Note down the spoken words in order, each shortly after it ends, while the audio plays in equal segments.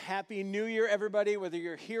Happy New Year, everybody, whether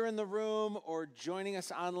you're here in the room or joining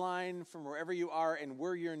us online from wherever you are, and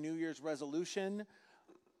we're your New Year's resolution.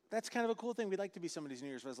 That's kind of a cool thing. We'd like to be somebody's New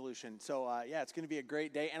Year's resolution. So, it's going to be a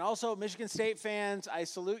great day. And also, Michigan State fans, I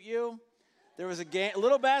salute you. There was a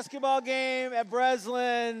little basketball game at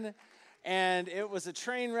Breslin, and it was a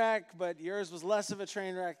train wreck, but yours was less of a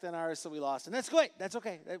train wreck than ours, so we lost. And that's great. That's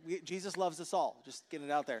okay. Jesus loves us all. Just getting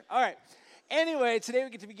it out there. All right. Anyway, today we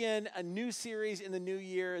get to begin a new series in the new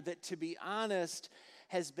year that, to be honest,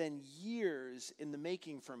 has been years in the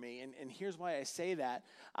making for me. And here's why I say that.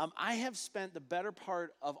 I have spent the better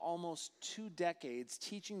part of almost 2 decades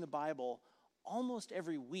teaching the Bible almost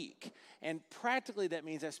every week. And practically that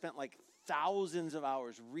means I've spent like thousands of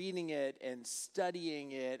hours reading it and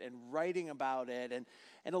studying it and writing about it.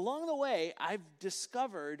 And along the way, I've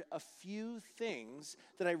discovered a few things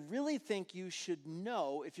that I really think you should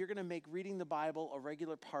know if you're going to make reading the Bible a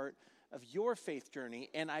regular part of your faith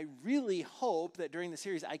journey. And I really hope that during the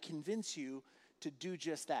series, I convince you to do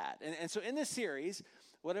just that. And so in this series,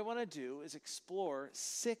 what I want to do is explore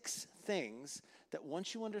 6 things that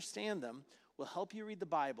once you understand them, will help you read the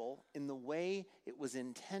Bible in the way it was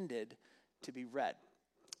intended to be read.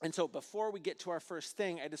 And so before we get to our first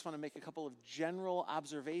thing, I just want to make a couple of general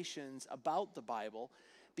observations about the Bible,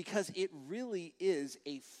 because it really is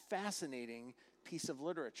a fascinating piece of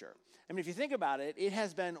literature. I mean, if you think about it, it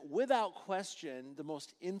has been, without question, the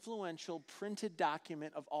most influential printed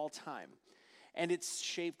document of all time. And it's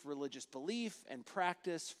shaped religious belief and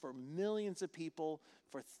practice for millions of people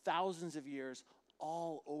for thousands of years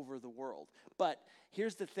all over the world. But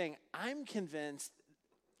here's the thing. I'm convinced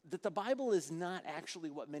that the Bible is not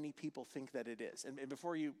actually what many people think that it is. And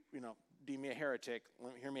before you deem me a heretic,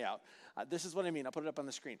 hear me out. This is what I mean. I'll put it up on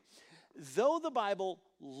the screen. Though the Bible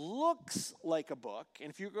looks like a book,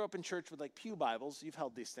 and if you grew up in church with like pew Bibles, you've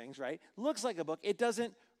held these things, right? Looks like a book. It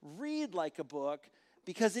doesn't read like a book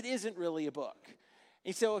because it isn't really a book.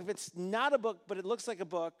 And so if it's not a book, but it looks like a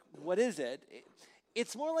book, what is it?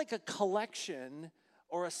 It's more like a collection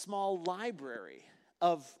or a small library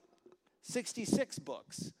of 66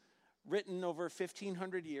 books written over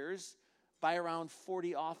 1,500 years by around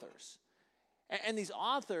 40 authors. And these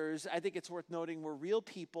authors, I think it's worth noting, were real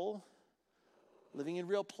people living in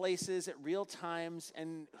real places at real times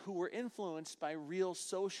and who were influenced by real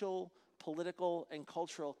social, political, and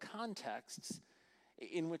cultural contexts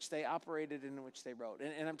in which they operated and in which they wrote.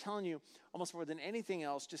 And I'm telling you, almost more than anything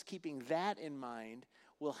else, just keeping that in mind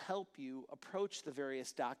will help you approach the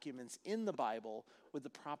various documents in the Bible with the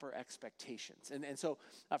proper expectations. And so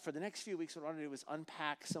for the next few weeks, what I want to do is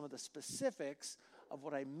unpack some of the specifics of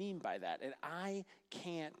what I mean by that. And I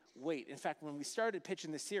can't wait. In fact, when we started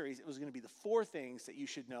pitching this series, it was going to be the 4 things that you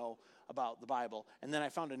should know about the Bible. And then I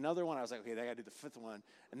found another one. I was like, okay, I got to do the 5th one.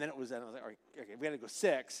 And then I was like, all right, okay, we got to go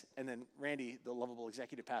 6. And then Randy, the lovable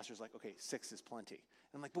executive pastor, is like, okay, 6 is plenty.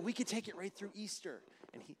 And I'm like, but we could take it right through Easter.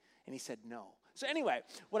 And he said no. So anyway,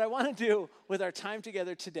 what I want to do with our time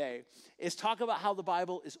together today is talk about how the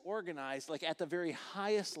Bible is organized, like at the very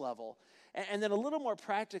highest level, and then a little more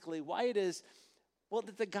practically, why it is, well,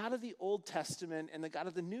 that the God of the Old Testament and the God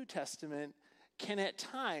of the New Testament can at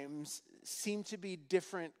times seem to be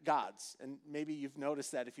different gods. And maybe you've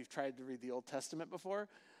noticed that if you've tried to read the Old Testament before.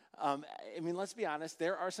 Let's be honest,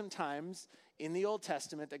 there are some times in the Old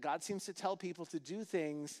Testament that God seems to tell people to do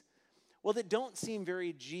things, well, that don't seem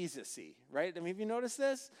very Jesus-y, right? I mean, have you noticed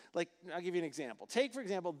this? Like, I'll give you an example. Take, for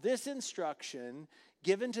example, this instruction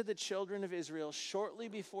given to the children of Israel shortly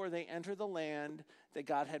before they enter the land that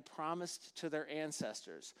God had promised to their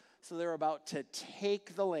ancestors. So they're about to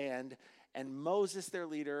take the land, and Moses, their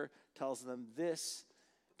leader, tells them this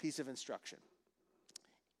piece of instruction.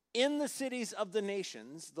 In the cities of the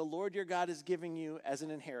nations, the Lord your God is giving you as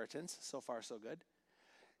an inheritance. So far, so good.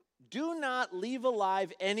 Do not leave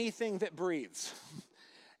alive anything that breathes.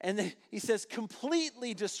 And then he says,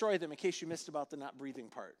 completely destroy them, in case you missed about the not breathing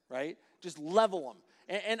part, right? Just level them.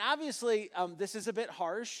 And obviously, this is a bit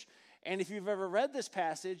harsh. And if you've ever read this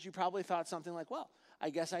passage, you probably thought something like, well, I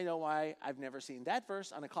guess I know why I've never seen that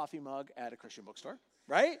verse on a coffee mug at a Christian bookstore,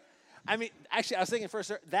 right? I mean, actually, I was thinking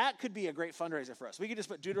first, that could be a great fundraiser for us. We could just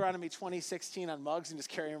put Deuteronomy 20:16 on mugs and just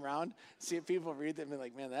carry them around, see if people read them and be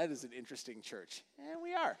like, man, that is an interesting church. And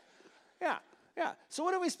we are. Yeah. So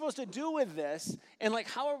what are we supposed to do with this? And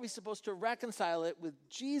how are we supposed to reconcile it with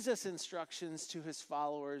Jesus' instructions to his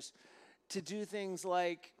followers to do things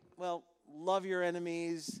like, well, love your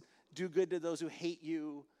enemies, do good to those who hate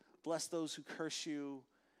you, bless those who curse you,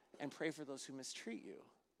 and pray for those who mistreat you?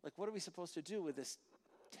 What are we supposed to do with this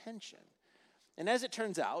tension? And as it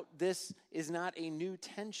turns out, this is not a new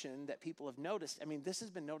tension that people have noticed. I mean, this has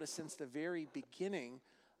been noticed since the very beginning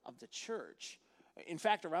of the church. In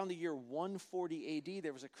fact, around the year 140 AD,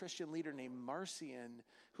 there was a Christian leader named Marcion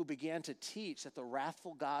who began to teach that the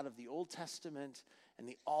wrathful God of the Old Testament and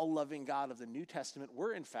the all-loving God of the New Testament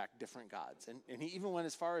were, in fact, different gods. And he even went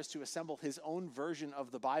as far as to assemble his own version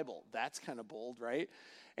of the Bible. That's kind of bold, right?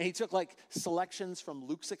 And he took like selections from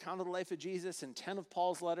Luke's account of the life of Jesus and 10 of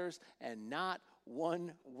Paul's letters and not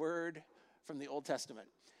one word from the Old Testament.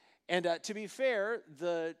 And to be fair,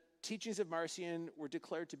 the teachings of Marcion were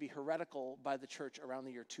declared to be heretical by the church around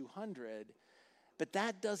the year 200. But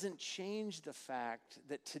that doesn't change the fact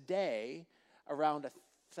that today, around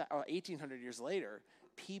 1,800 years later,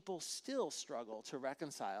 people still struggle to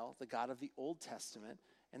reconcile the God of the Old Testament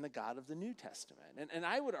and the God of the New Testament. And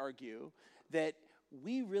I would argue that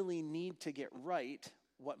we really need to get right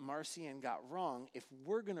what Marcion got wrong if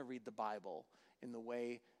we're going to read the Bible in the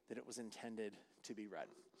way that it was intended to be read.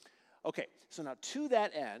 Okay, so now to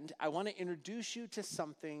that end, I want to introduce you to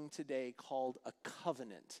something today called a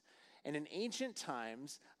covenant. And in ancient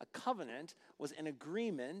times, a covenant was an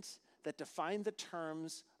agreement that defined the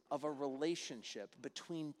terms of a relationship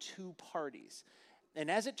between two parties. And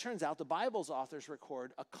as it turns out, the Bible's authors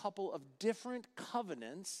record a couple of different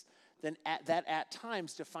covenants that at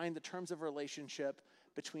times define the terms of a relationship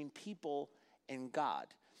between people and God.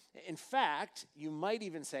 In fact, you might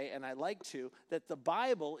even say, and I like to, that the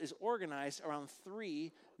Bible is organized around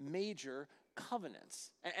three major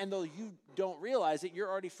covenants. And though you don't realize it, you're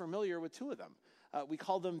already familiar with two of them. We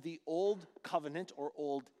call them the Old Covenant or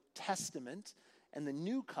Old Testament and the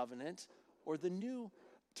New Covenant or the New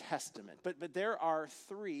Testament. But there are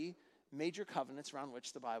three major covenants around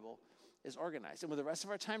which the Bible is organized. And with the rest of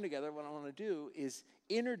our time together, what I want to do is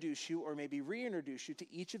introduce you or maybe reintroduce you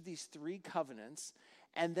to each of these three covenants.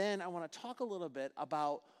 And then I want to talk a little bit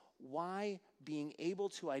about why being able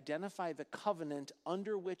to identify the covenant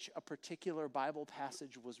under which a particular Bible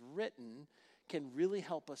passage was written can really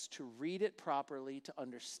help us to read it properly, to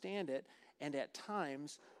understand it, and at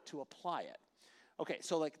times to apply it. Okay,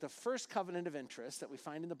 so like the first covenant of interest that we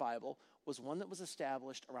find in the Bible was one that was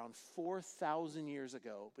established around 4,000 years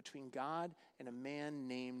ago between God and a man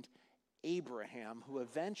named Abraham, who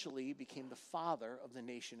eventually became the father of the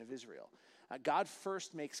nation of Israel. God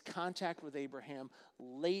first makes contact with Abraham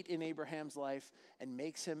late in Abraham's life and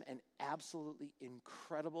makes him an absolutely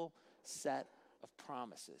incredible set of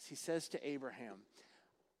promises. He says to Abraham,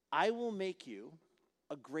 I will make you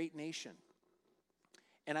a great nation,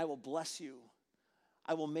 and I will bless you.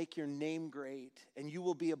 I will make your name great, and you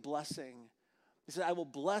will be a blessing. He said, I will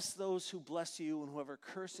bless those who bless you, and whoever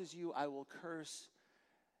curses you, I will curse.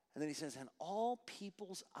 And then he says, and all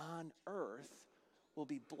peoples on earth will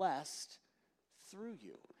be blessed through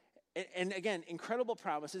you. And again, incredible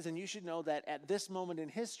promises, and you should know that at this moment in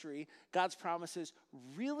history, God's promises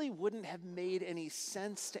really wouldn't have made any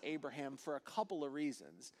sense to Abraham for a couple of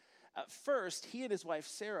reasons. First, he and his wife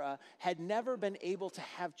Sarah had never been able to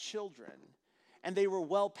have children, and they were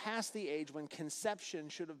well past the age when conception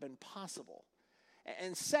should have been possible.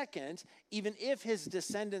 And second, even if his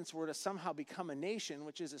descendants were to somehow become a nation,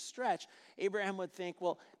 which is a stretch, Abraham would think,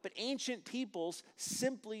 well, but ancient peoples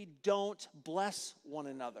simply don't bless one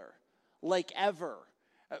another like ever.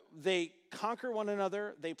 They conquer one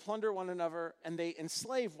another, they plunder one another, and they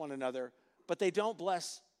enslave one another, but they don't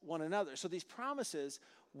bless one another. So these promises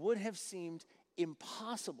would have seemed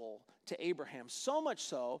impossible to Abraham, so much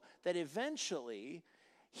so that eventually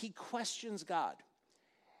he questions God.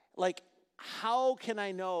 Like, how can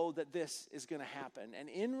I know that this is going to happen? And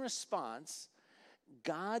in response,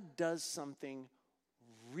 God does something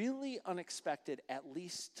really unexpected, at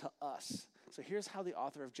least to us. So here's how the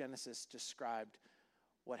author of Genesis described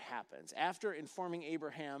what happens. After informing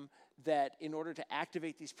Abraham that in order to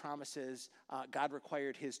activate these promises, God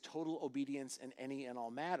required his total obedience in any and all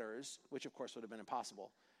matters, which of course would have been impossible.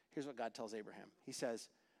 Here's what God tells Abraham. He says,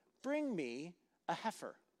 bring me a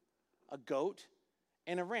heifer, a goat,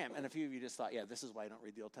 and a ram. And a few of you just thought, yeah, this is why I don't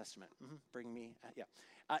read the Old Testament. Bring me,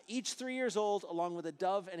 each 3 years old, along with a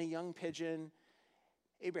dove and a young pigeon.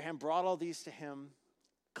 Abraham brought all these to him,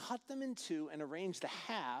 cut them in two, and arranged the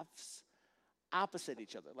halves opposite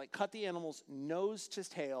each other. Like cut the animal's nose to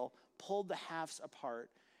tail, pulled the halves apart,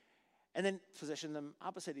 and then positioned them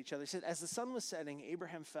opposite each other. He said, as the sun was setting,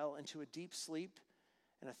 Abraham fell into a deep sleep,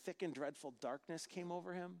 and a thick and dreadful darkness came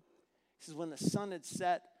over him. He says, when the sun had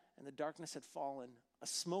set and the darkness had fallen, a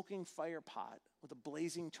smoking fire pot with a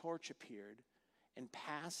blazing torch appeared and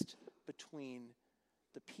passed between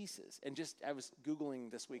the pieces. And I was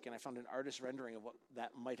Googling this week, and I found an artist rendering of what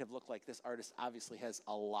that might have looked like. This artist obviously has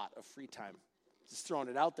a lot of free time. Just throwing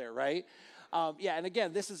it out there, right? And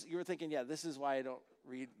again, you were thinking, this is why I don't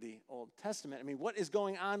read the Old Testament. I mean, what is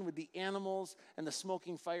going on with the animals and the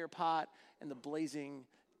smoking fire pot and the blazing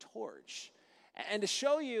torch? And to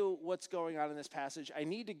show you what's going on in this passage, I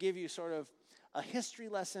need to give you sort of a history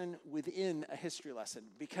lesson within a history lesson,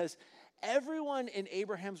 because everyone in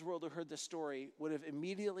Abraham's world who heard this story would have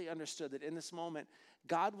immediately understood that in this moment,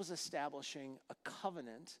 God was establishing a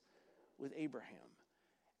covenant with Abraham.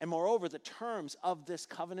 And moreover, the terms of this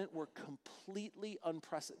covenant were completely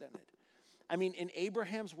unprecedented. I mean, in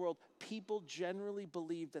Abraham's world, people generally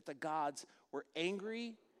believed that the gods were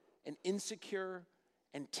angry and insecure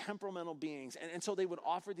and temperamental beings. And so they would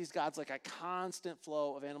offer these gods like a constant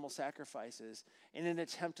flow of animal sacrifices in an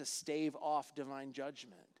attempt to stave off divine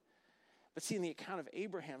judgment. But see, in the account of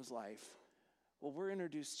Abraham's life, well, we're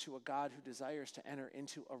introduced to a God who desires to enter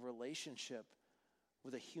into a relationship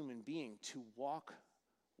with a human being, to walk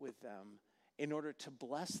with them in order to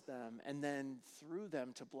bless them, and then through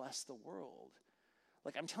them to bless the world.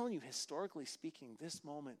 Like, I'm telling you, historically speaking, this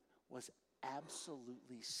moment was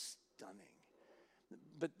absolutely stunning.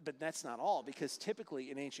 But that's not all, because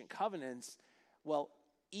typically in ancient covenants, well,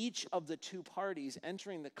 each of the two parties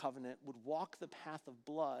entering the covenant would walk the path of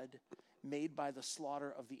blood made by the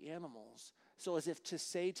slaughter of the animals. So as if to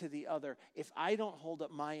say to the other, if I don't hold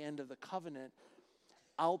up my end of the covenant,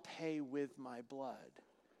 I'll pay with my blood.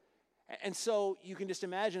 And so you can just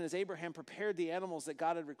imagine, as Abraham prepared the animals that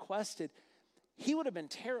God had requested, he would have been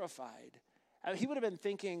terrified. He would have been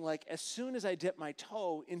thinking, like, as soon as I dip my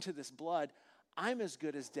toe into this blood, I'm as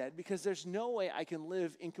good as dead, because there's no way I can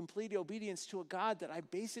live in complete obedience to a God that I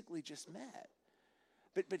basically just met.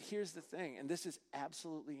 But here's the thing, and this is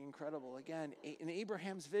absolutely incredible. Again, in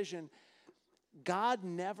Abraham's vision, God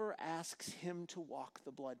never asks him to walk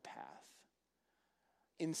the blood path.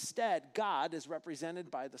 Instead, God, as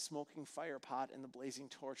represented by the smoking fire pot and the blazing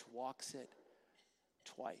torch, walks it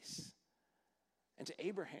twice. And to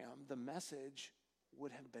Abraham, the message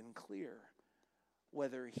would have been clear.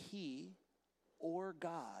 Whether he or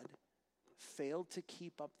God failed to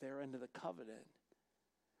keep up their end of the covenant,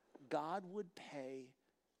 God would pay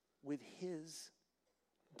with his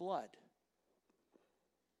blood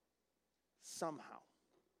somehow.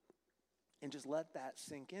 And just let that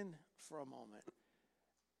sink in for a moment.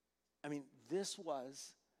 I mean, this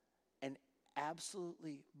was an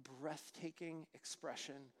absolutely breathtaking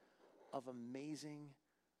expression of amazing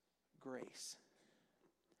grace.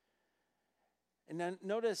 And then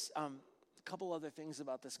notice a couple other things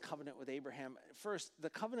about this covenant with Abraham. First, the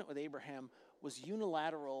covenant with Abraham was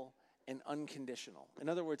unilateral and unconditional. In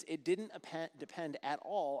other words, it didn't depend at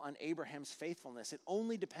all on Abraham's faithfulness. It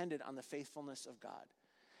only depended on the faithfulness of God.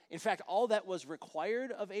 In fact, all that was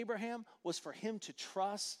required of Abraham was for him to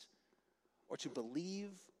trust or to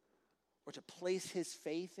believe or to place his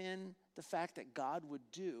faith in the fact that God would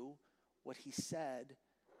do what he said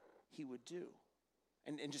he would do.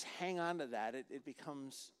 And just hang on to that. It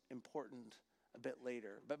becomes important a bit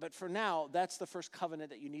later. But for now, that's the first covenant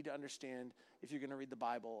that you need to understand if you're going to read the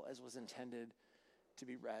Bible as was intended to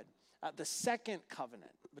be read. The second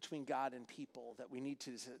covenant between God and people that we need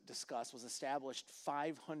to discuss was established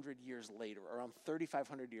 500 years later, around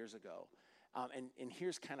 3,500 years ago. And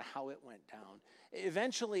here's kind of how it went down.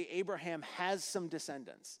 Eventually, Abraham has some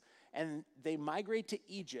descendants, and they migrate to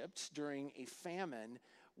Egypt during a famine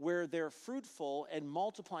where they're fruitful and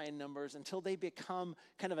multiply in numbers until they become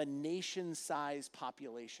kind of a nation-sized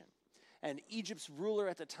population. And Egypt's ruler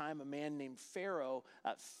at the time, a man named Pharaoh,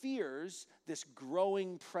 fears this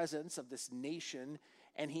growing presence of this nation,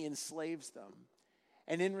 and he enslaves them.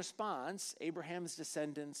 And in response, Abraham's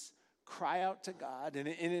descendants cry out to God, and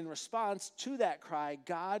in response to that cry,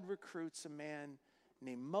 God recruits a man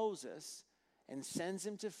named Moses and sends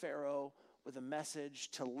him to Pharaoh with a message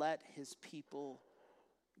to let his people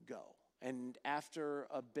go. And after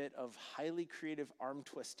a bit of highly creative arm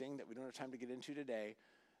twisting that we don't have time to get into today,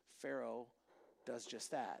 Pharaoh does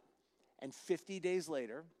just that. And 50 days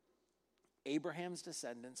later, Abraham's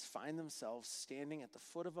descendants find themselves standing at the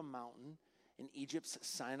foot of a mountain in Egypt's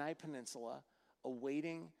Sinai Peninsula,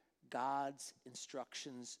 awaiting God's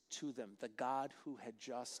instructions to them, the God who had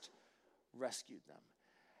just rescued them.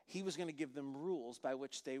 He was going to give them rules by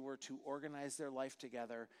which they were to organize their life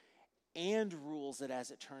together, and rules that,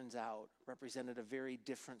 as it turns out, represented a very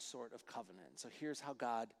different sort of covenant. So here's how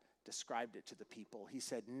God described it to the people. He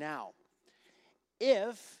said, "Now,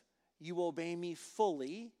 if you obey me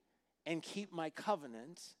fully and keep my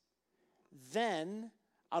covenant, then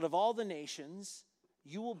out of all the nations,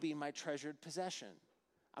 you will be my treasured possession.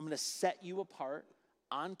 I'm going to set you apart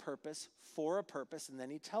on purpose, for a purpose." And then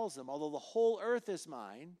he tells them, although the whole earth is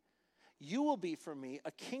mine, you will be for me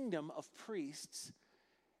a kingdom of priests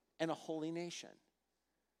and a holy nation.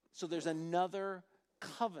 So there's another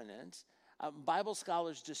covenant. Bible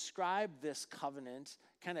scholars describe this covenant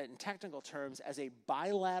kind of in technical terms as a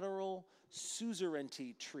bilateral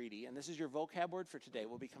suzerainty treaty. And this is your vocab word for today.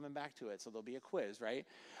 We'll be coming back to it, so there'll be a quiz, right?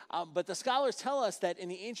 But the scholars tell us that in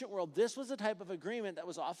the ancient world, this was a type of agreement that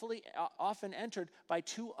was often entered by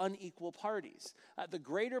two unequal parties. The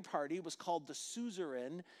greater party was called the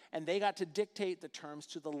suzerain, and they got to dictate the terms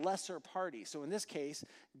to the lesser party. So in this case,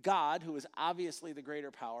 God, who is obviously the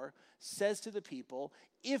greater power, says to the people,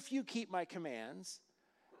 if you keep my commands,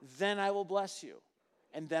 then I will bless you,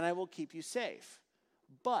 and then I will keep you safe.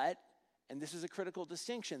 But, and this is a critical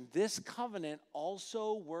distinction, this covenant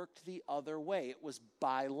also worked the other way. It was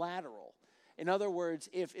bilateral. In other words,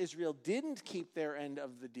 if Israel didn't keep their end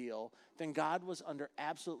of the deal, then God was under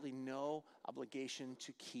absolutely no obligation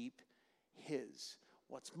to keep his.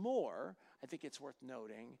 What's more, I think it's worth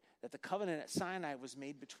noting that the covenant at Sinai was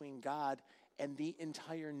made between God and the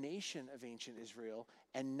entire nation of ancient Israel,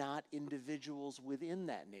 and not individuals within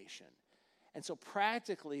that nation. And so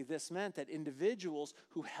practically, this meant that individuals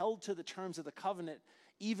who held to the terms of the covenant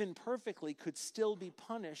even perfectly could still be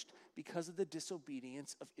punished because of the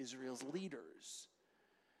disobedience of Israel's leaders.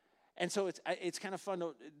 And so it's kind of fun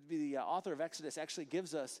to, the author of Exodus actually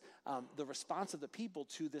gives us the response of the people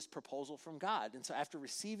to this proposal from God. And so after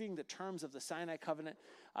receiving the terms of the Sinai covenant,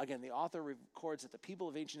 again, the author records that the people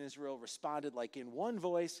of ancient Israel responded like in one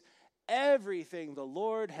voice, everything the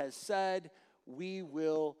Lord has said, we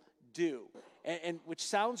will do. And which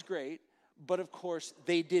sounds great, but of course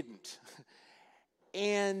they didn't.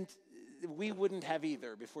 And we wouldn't have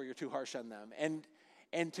either, before you're too harsh on them.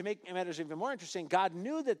 And to make matters even more interesting, God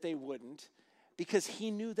knew that they wouldn't because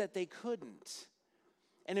he knew that they couldn't.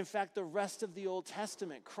 And in fact, the rest of the Old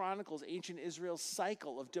Testament chronicles ancient Israel's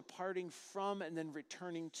cycle of departing from and then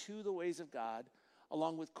returning to the ways of God,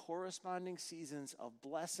 along with corresponding seasons of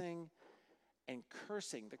blessing and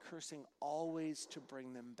cursing, the cursing always to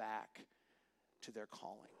bring them back to their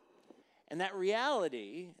calling. And that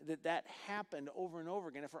reality that happened over and over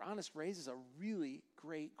again, if we're honest, raises a really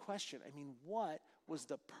great question. I mean, what was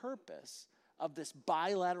the purpose of this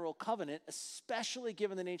bilateral covenant, especially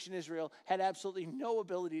given that ancient Israel had absolutely no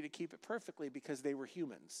ability to keep it perfectly because they were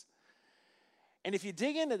humans? And if you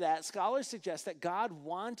dig into that, scholars suggest that God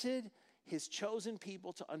wanted his chosen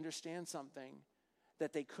people to understand something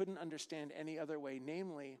that they couldn't understand any other way,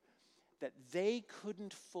 namely, that they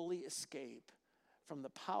couldn't fully escape from the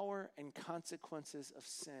power and consequences of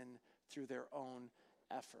sin through their own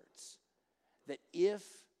efforts. That if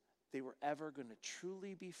they were ever going to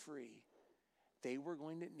truly be free, they were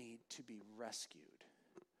going to need to be rescued.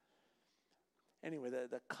 Anyway,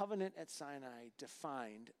 the covenant at Sinai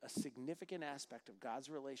defined a significant aspect of God's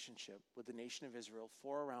relationship with the nation of Israel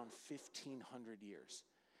for around 1,500 years.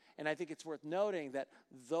 And I think it's worth noting that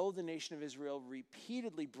though the nation of Israel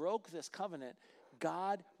repeatedly broke this covenant,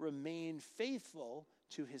 God remained faithful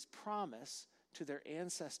to his promise to their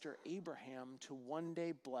ancestor Abraham to one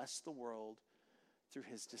day bless the world through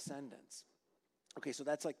his descendants. Okay, so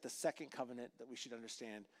that's like the second covenant that we should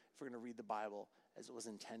understand if we're going to read the Bible as it was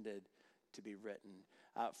intended to be written.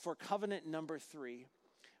 For covenant number 3,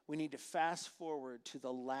 we need to fast forward to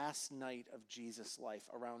the last night of Jesus' life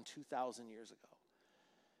around 2,000 years ago.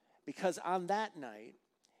 Because on that night,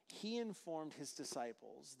 he informed his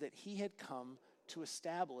disciples that he had come to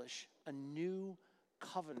establish a new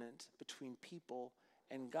covenant between people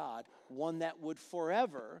and God, one that would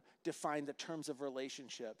forever define the terms of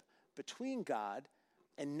relationship between God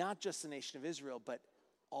and not just the nation of Israel, but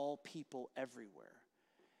all people everywhere.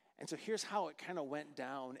 And so here's how it kind of went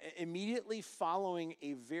down. Immediately following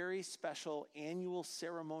a very special annual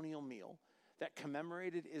ceremonial meal that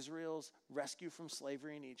commemorated Israel's rescue from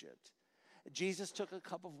slavery in Egypt, Jesus took a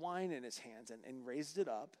cup of wine in his hands and raised it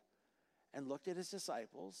up and looked at his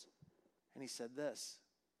disciples, and he said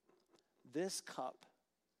this cup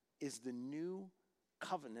is the new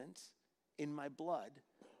covenant in my blood,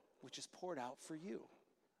 which is poured out for you.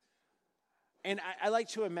 And I like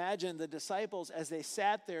to imagine the disciples as they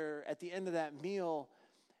sat there at the end of that meal,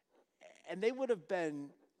 and they would have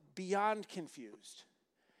been beyond confused.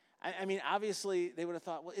 I mean, obviously, they would have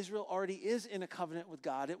thought, well, Israel already is in a covenant with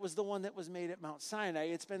God. It was the one that was made at Mount Sinai.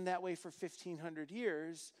 It's been that way for 1,500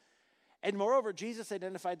 years. And moreover, Jesus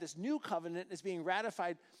identified this new covenant as being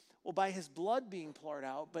ratified, well, by his blood being poured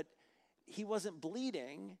out, but he wasn't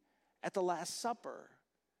bleeding at the Last Supper.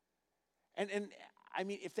 And I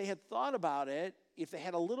mean, if they had thought about it, if they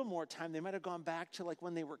had a little more time, they might have gone back to like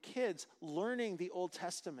when they were kids, learning the Old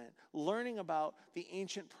Testament, learning about the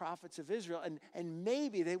ancient prophets of Israel, and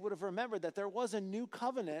maybe they would have remembered that there was a new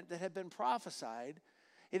covenant that had been prophesied.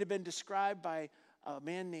 It had been described by a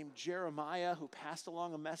man named Jeremiah who passed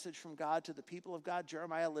along a message from God to the people of God.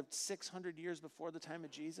 Jeremiah lived 600 years before the time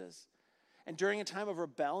of Jesus. And during a time of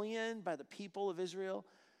rebellion by the people of Israel,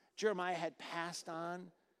 Jeremiah had passed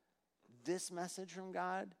on this message from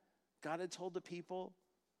God. God had told the people,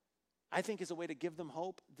 I think as a way to give them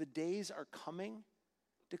hope, the days are coming,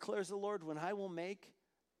 declares the Lord, when I will make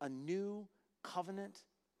a new covenant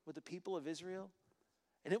with the people of Israel.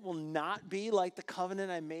 And it will not be like the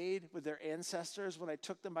covenant I made with their ancestors when I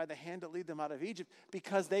took them by the hand to lead them out of Egypt,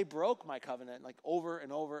 because they broke my covenant like over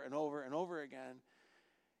and over and over and over again.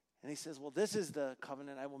 And he says, well, this is the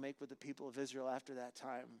covenant I will make with the people of Israel after that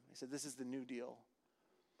time. He said, this is the new deal.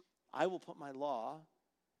 I will put my law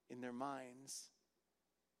in their minds,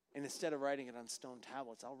 and instead of writing it on stone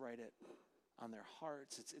tablets, I'll write it on their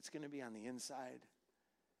hearts. It's going to be on the inside.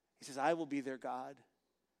 He says, I will be their God,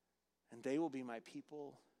 and they will be my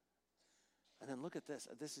people. And then look at this.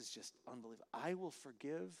 This is just unbelievable. I will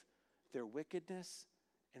forgive their wickedness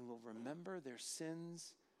and will remember their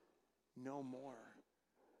sins no more.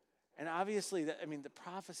 And obviously, the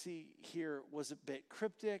prophecy here was a bit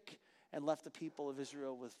cryptic and left the people of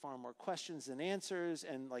Israel with far more questions than answers.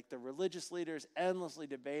 And like the religious leaders endlessly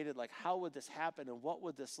debated, like, how would this happen and what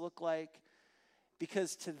would this look like?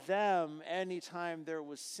 Because to them, anytime there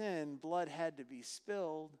was sin, blood had to be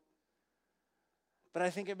spilled. But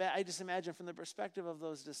I just imagine from the perspective of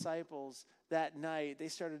those disciples that night, they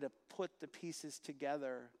started to put the pieces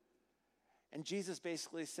together. And Jesus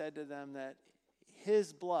basically said to them that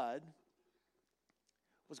his blood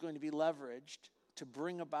was going to be leveraged to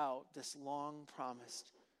bring about this long-promised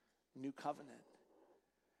new covenant.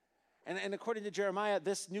 And according to Jeremiah,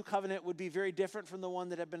 this new covenant would be very different from the one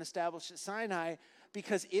that had been established at Sinai,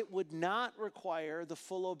 because it would not require the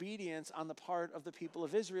full obedience on the part of the people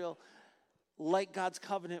of Israel. Like God's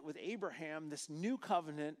covenant with Abraham, this new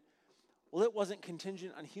covenant, well, it wasn't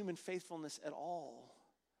contingent on human faithfulness at all.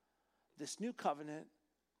 This new covenant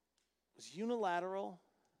was unilateral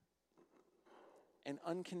and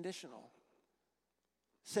unconditional.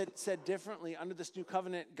 Said differently, under this new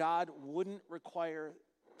covenant, God wouldn't require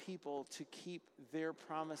people to keep their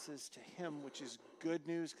promises to him, which is good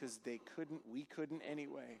news because we couldn't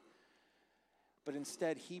anyway. But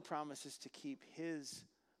instead, he promises to keep his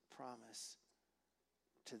promise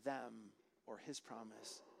to them, or his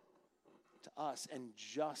promise to us. And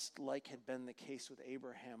just like had been the case with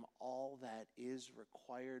Abraham, all that is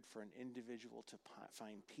required for an individual to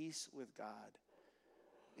find peace with God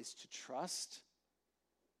is to trust,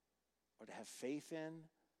 or to have faith in,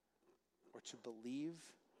 or to believe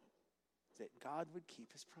that God would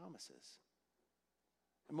keep his promises.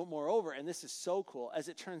 And moreover, and this is so cool, as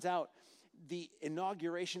it turns out, the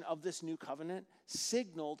inauguration of this new covenant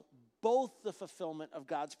signaled both the fulfillment of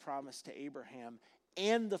God's promise to Abraham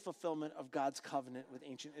and the fulfillment of God's covenant with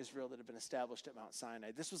ancient Israel that had been established at Mount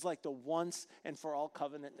Sinai. This was like the once and for all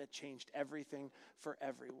covenant that changed everything for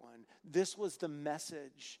everyone. This was the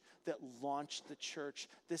message that launched the church.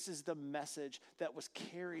 This is the message that was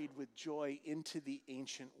carried with joy into the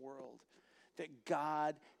ancient world. That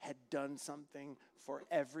God had done something for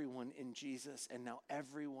everyone in Jesus, and now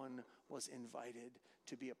everyone was invited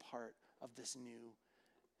to be a part of this new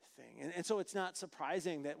thing. And so it's not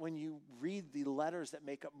surprising that when you read the letters that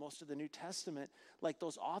make up most of the New Testament, like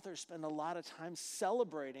those authors spend a lot of time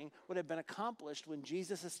celebrating what had been accomplished when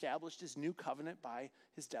Jesus established his new covenant by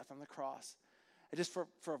his death on the cross. And just for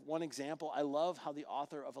one example, I love how the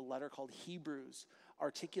author of a letter called Hebrews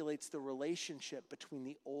articulates the relationship between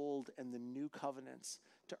the old and the new covenants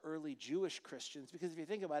to early Jewish Christians. Because if you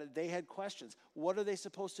think about it, they had questions. What are they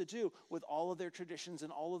supposed to do with all of their traditions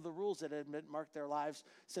and all of the rules that had marked their lives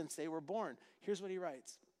since they were born? Here's what he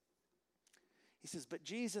writes. He says, but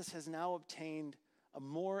Jesus has now obtained a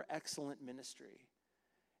more excellent ministry.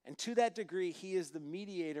 And to that degree, he is the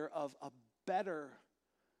mediator of a better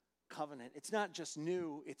covenant. It's not just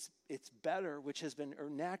new, it's better, which has been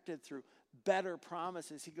enacted through better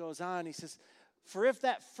promises. He goes on, he says, for if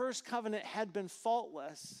that first covenant had been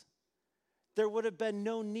faultless, there would have been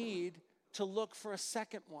no need to look for a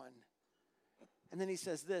second one. And then he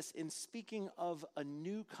says this, in speaking of a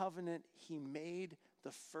new covenant, he made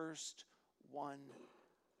the first one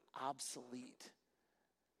obsolete.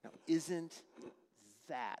 Now, isn't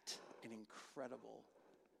that an incredible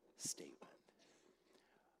statement?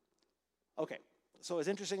 Okay, so as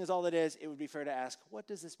interesting as all that is, it would be fair to ask, what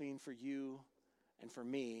does this mean for you and for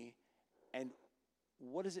me? And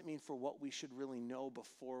what does it mean for what we should really know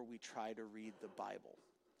before we try to read the Bible?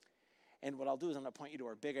 And what I'll do is I'm going to point you to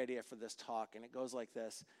our big idea for this talk, and it goes like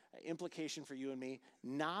this. Implication for you and me,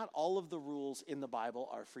 not all of the rules in the Bible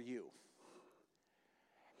are for you.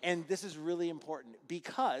 And this is really important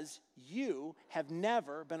because you have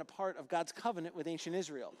never been a part of God's covenant with ancient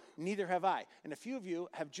Israel. Neither have I. And a few of you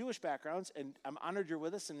have Jewish backgrounds, and I'm honored you're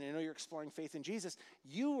with us, and I know you're exploring faith in Jesus.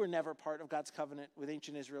 You were never part of God's covenant with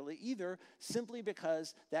ancient Israel either, simply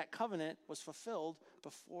because that covenant was fulfilled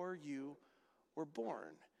before you were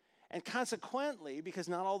born. And consequently, because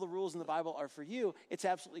not all the rules in the Bible are for you, it's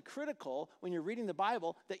absolutely critical when you're reading the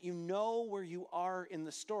Bible that you know where you are in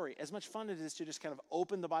the story. As much fun it is to just kind of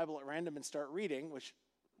open the Bible at random and start reading, which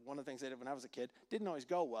one of the things I did when I was a kid, didn't always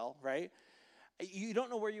go well, right? You don't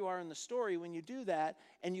know where you are in the story when you do that,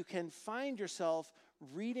 and you can find yourself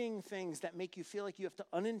reading things that make you feel like you have to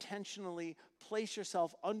unintentionally place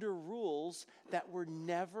yourself under rules that were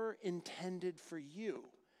never intended for you.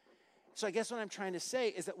 So I guess what I'm trying to say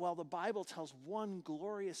is that while the Bible tells one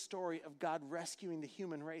glorious story of God rescuing the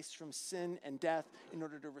human race from sin and death in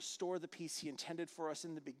order to restore the peace he intended for us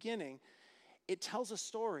in the beginning, it tells a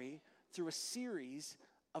story through a series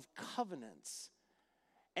of covenants.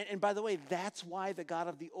 And by the way, that's why the God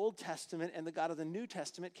of the Old Testament and the God of the New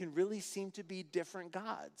Testament can really seem to be different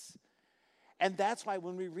gods. And that's why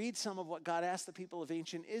when we read some of what God asked the people of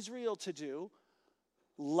ancient Israel to do,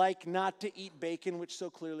 like not to eat bacon, which so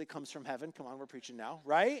clearly comes from heaven. Come on, we're preaching now,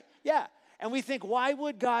 right? Yeah. And we think, why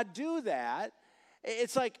would God do that?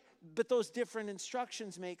 It's like, but those different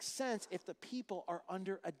instructions make sense if the people are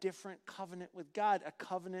under a different covenant with God, a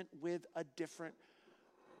covenant with a different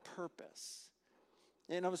purpose.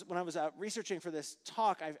 And when I was researching for this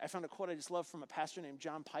talk, I found a quote I just love from a pastor named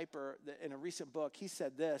John Piper in a recent book. He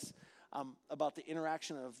said this about the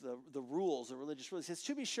interaction of the rules, the religious rules. He says,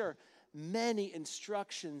 to be sure, many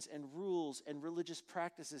instructions and rules and religious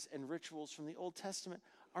practices and rituals from the Old Testament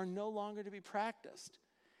are no longer to be practiced.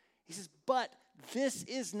 He says, but this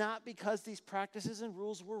is not because these practices and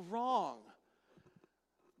rules were wrong,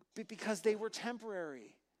 but because they were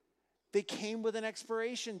temporary. They came with an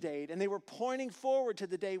expiration date, and they were pointing forward to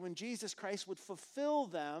the day when Jesus Christ would fulfill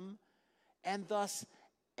them and thus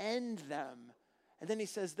end them. And then he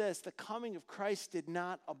says this, the coming of Christ did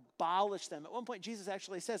not abolish them. At one point, Jesus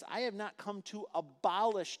actually says, I have not come to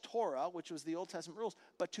abolish Torah, which was the Old Testament rules,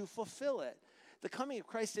 but to fulfill it. The coming of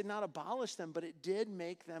Christ did not abolish them, but it did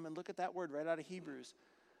make them, and look at that word right out of Hebrews,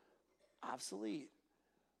 obsolete.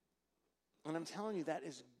 And I'm telling you, that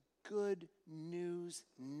is good news,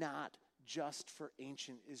 not just for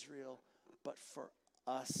ancient Israel, but for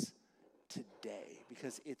us today,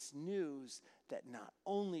 because it's news that not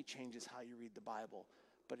only changes how you read the Bible,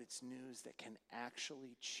 but it's news that can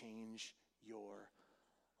actually change your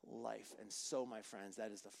life. And so, my friends,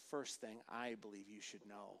 that is the first thing I believe you should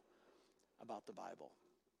know about the Bible.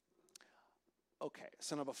 Okay,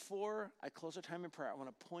 so now before I close our time in prayer, I want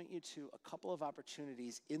to point you to a couple of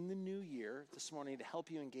opportunities in the new year this morning to help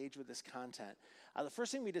you engage with this content. The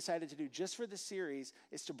first thing we decided to do just for this series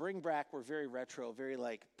is to bring back, we're very retro, very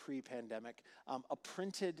like pre-pandemic, a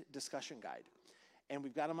printed discussion guide. And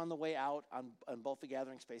we've got them on the way out on both the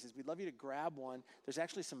gathering spaces. We'd love you to grab one. There's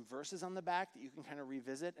actually some verses on the back that you can kind of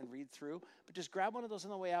revisit and read through. But just grab one of those on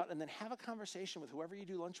the way out and then have a conversation with whoever you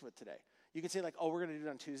do lunch with today. You can say like, oh, we're going to do it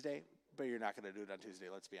on Tuesday. But you're not going to do it on Tuesday,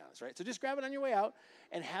 let's be honest, right? So just grab it on your way out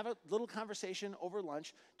and have a little conversation over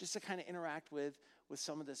lunch just to kind of interact with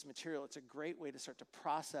some of this material. It's a great way to start to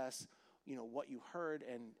process, what you heard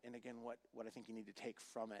and again, what I think you need to take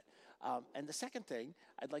from it. And the second thing,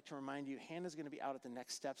 I'd like to remind you, Hannah's going to be out at the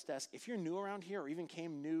Next Steps desk. If you're new around here or even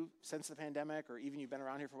came new since the pandemic or even you've been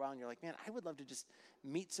around here for a while and you're like, man, I would love to just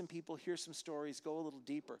meet some people, hear some stories, go a little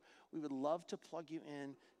deeper. We would love to plug you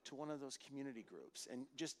in to one of those community groups. And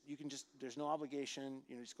there's no obligation,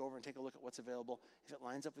 just go over and take a look at what's available. If it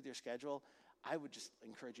lines up with your schedule, I would just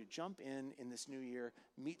encourage you, jump in this new year,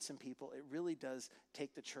 meet some people. It really does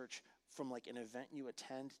take the church from like an event you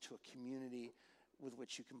attend to a community with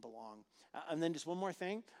which you can belong. And then just one more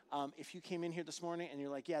thing. If you came in here this morning and you're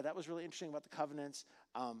like, yeah, that was really interesting about the covenants,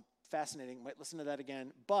 fascinating, might listen to that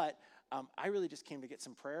again, but I really just came to get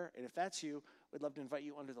some prayer. And if that's you, we'd love to invite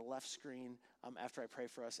you under the left screen after I pray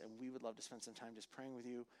for us, and we would love to spend some time just praying with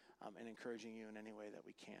you and encouraging you in any way that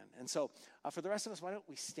we can. And so for the rest of us, why don't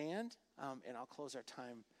we stand, and I'll close our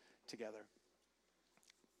time together.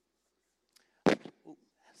 Ooh,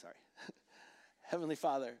 sorry. Heavenly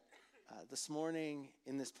Father, this morning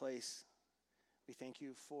in this place, we thank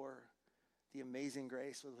you for the amazing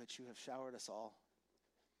grace with which you have showered us all.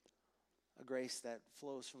 A grace that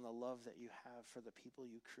flows from the love that you have for the people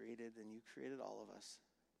you created, and you created all of us.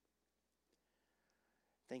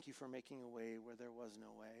 Thank you for making a way where there was no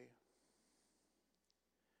way.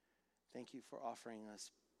 Thank you for offering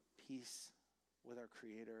us peace with our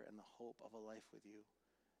Creator and the hope of a life with you.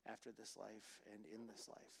 after this life and in this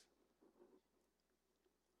life.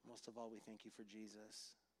 Most of all, we thank you for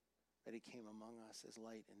Jesus, that he came among us as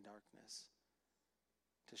light in darkness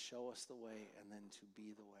to show us the way and then to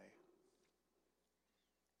be the way.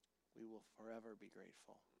 We will forever be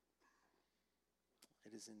grateful.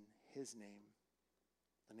 It is in his name,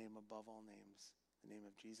 the name above all names, the name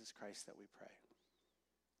of Jesus Christ, that we pray.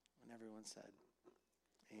 And everyone said,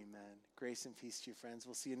 amen. Grace and peace to you, friends.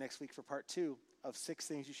 We'll see you next week for part 2 of 6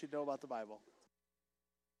 things you should know about the Bible.